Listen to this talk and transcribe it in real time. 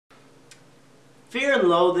Fear and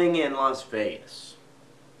Loathing in Las Vegas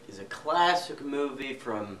is a classic movie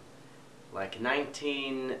from like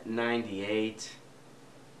 1998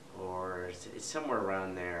 or it's somewhere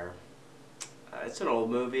around there. It's an old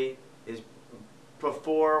movie. It's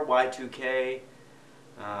before Y2K.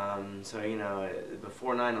 So, you know,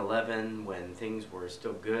 before 9/11, when things were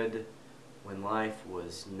still good, when life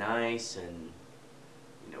was nice and,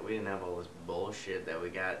 you know, we didn't have all this bullshit that we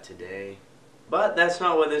got today. But that's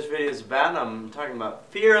not what this video is about. I'm talking about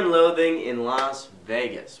Fear and Loathing in Las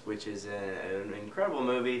Vegas, which is an incredible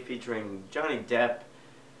movie featuring Johnny Depp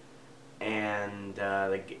and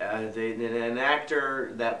an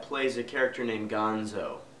actor that plays a character named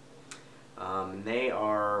Gonzo. They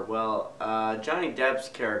are, well, Johnny Depp's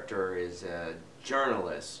character is a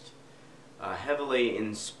journalist, heavily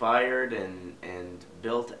inspired and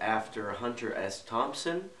built after Hunter S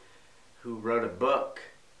Thompson, who wrote a book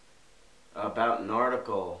about an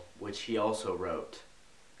article which he also wrote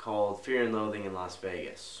called Fear and Loathing in Las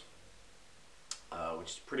Vegas,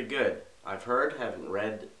 which is pretty good. I've heard, haven't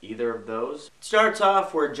read either of those. It starts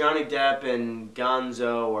off where Johnny Depp and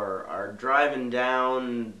Gonzo are driving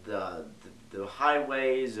down the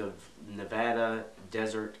highways of Nevada,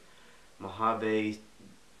 desert, Mojave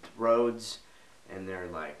roads, and they're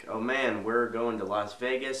like, oh man, we're going to Las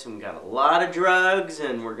Vegas and we got a lot of drugs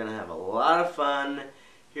and we're gonna have a lot of fun.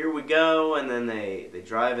 Here we go. And then they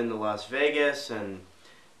drive into Las Vegas and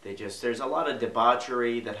there's a lot of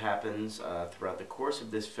debauchery that happens throughout the course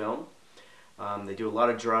of this film. They do a lot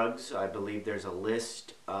of drugs. I believe there's a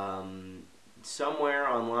list somewhere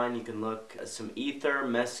online you can look. Some ether,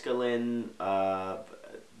 mescaline,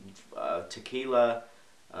 tequila,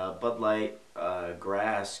 Bud Light,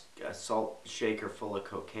 grass, a salt shaker full of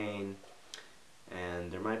cocaine,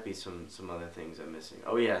 and there might be some other things I'm missing.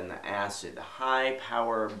 Oh yeah, and the acid, the high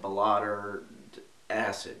power blotter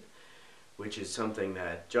acid, which is something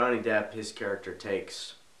that Johnny Depp, his character,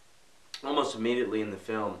 takes almost immediately in the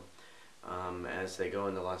film as they go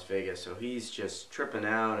into Las Vegas. So he's just tripping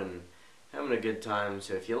out and having a good time.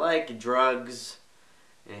 So if you like drugs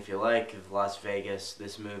and if you like Las Vegas,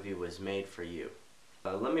 this movie was made for you.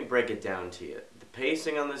 Let me break it down to you. The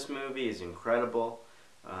pacing on this movie is incredible.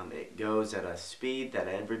 It goes at a speed that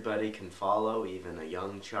everybody can follow. Even a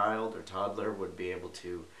young child or toddler would be able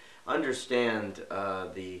to understand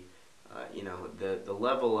the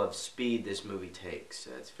level of speed this movie takes.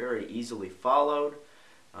 It's very easily followed.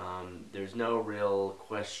 There's no real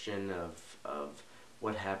question of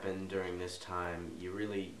what happened during this time. You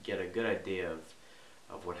really get a good idea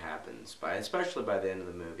of what happens, especially by the end of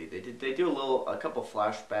the movie. They do a couple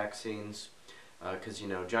flashback scenes because, you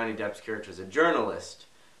know, Johnny Depp's character is a journalist,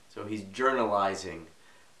 so he's journalizing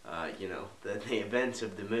you know, the events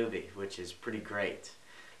of the movie, which is pretty great.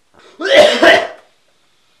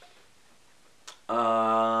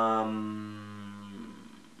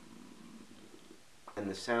 And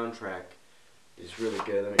the soundtrack is really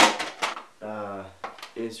good.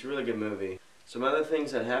 It's a really good movie. Some other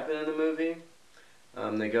things that happen in the movie.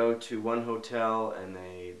 They go to one hotel and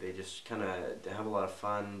they just kind of have a lot of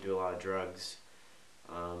fun, do a lot of drugs.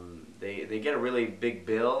 They get a really big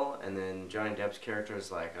bill, and then Johnny Depp's character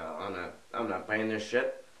is like, I'm not paying this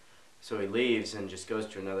shit. So he leaves and just goes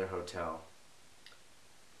to another hotel.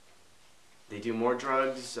 They do more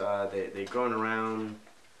drugs. They're going around,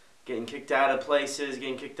 getting kicked out of places,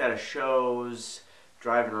 getting kicked out of shows,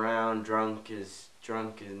 driving around drunk as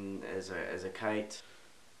a kite.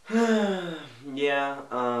 Yeah,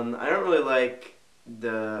 I don't really like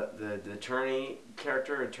the attorney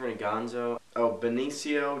character, Attorney Gonzo. Oh,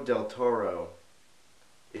 Benicio del Toro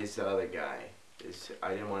is the other guy. I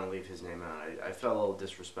didn't want to leave his name out. I felt a little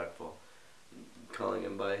disrespectful calling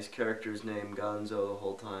him by his character's name, Gonzo, the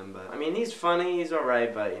whole time. But I mean, he's funny, he's all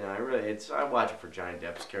right. But you know, I watch it for Johnny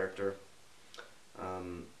Depp's character.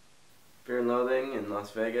 Fear and Loathing in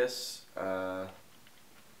Las Vegas.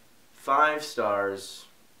 5 stars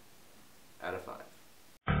out of 5.